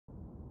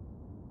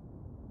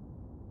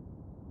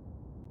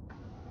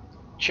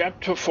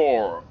Chapter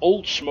 4,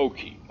 Old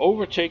Smoky.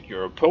 Overtake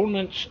your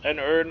opponents and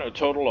earn a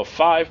total of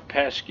 5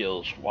 pass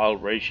skills while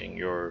racing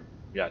your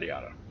yada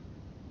yada.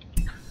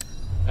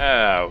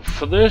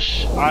 For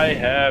this, I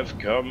have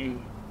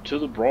come to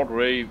the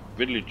Broadway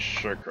Village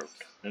Circuit.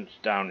 It's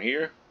down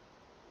here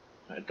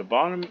at the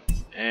bottom,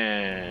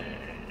 and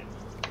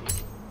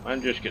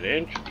I'm just gonna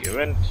enter the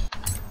event.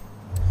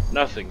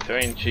 Nothing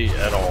fancy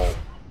at all.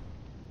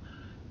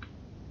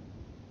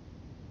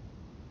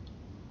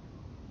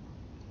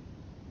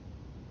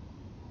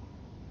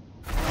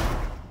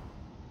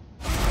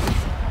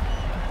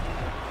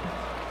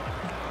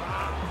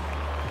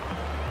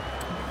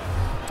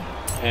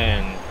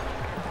 And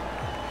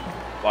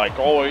like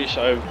always,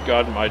 I've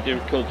got my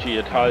difficulty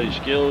at highly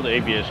skilled,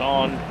 ABS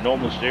on,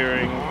 normal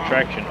steering,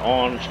 traction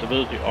on,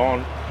 stability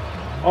on,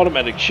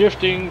 automatic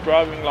shifting,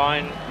 driving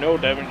line, no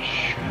damage,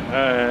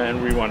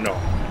 and rewind no.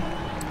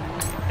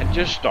 And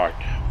just start.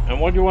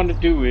 And what you want to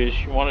do is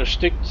you want to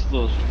stick to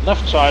the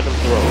left side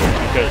of the road,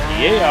 because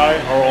the AI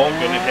are all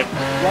going to head to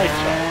the right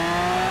side.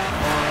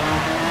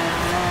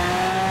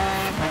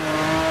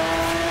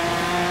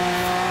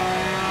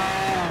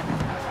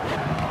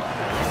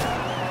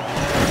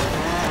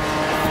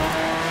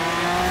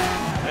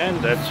 And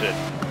that's it.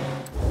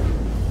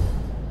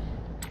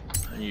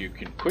 And you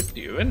can quit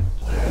the event,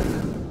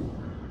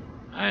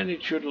 and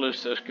it should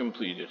list as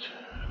completed,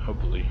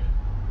 hopefully.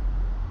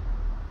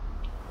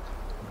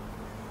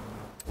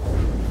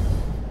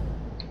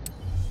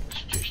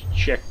 Let's just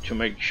check to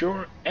make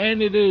sure,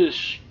 and it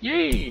is.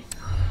 Yay!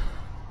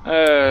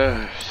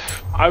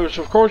 I was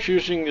of course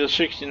using the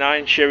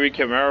 '69 Chevy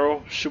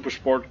Camaro Super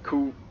Sport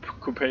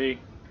Coupe,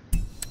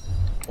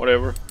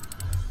 whatever.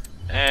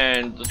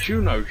 And the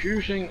tune I was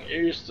using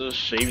is the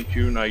same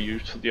tune I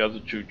used for the other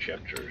 2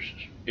 chapters.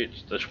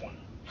 It's this one,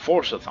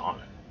 Forzathon.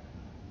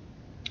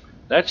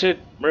 That's it.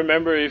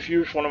 Remember, if you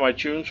use one of my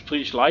tunes,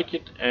 please like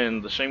it,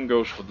 and the same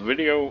goes for the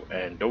video,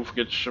 and don't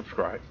forget to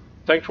subscribe.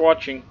 Thanks for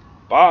watching.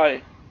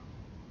 Bye!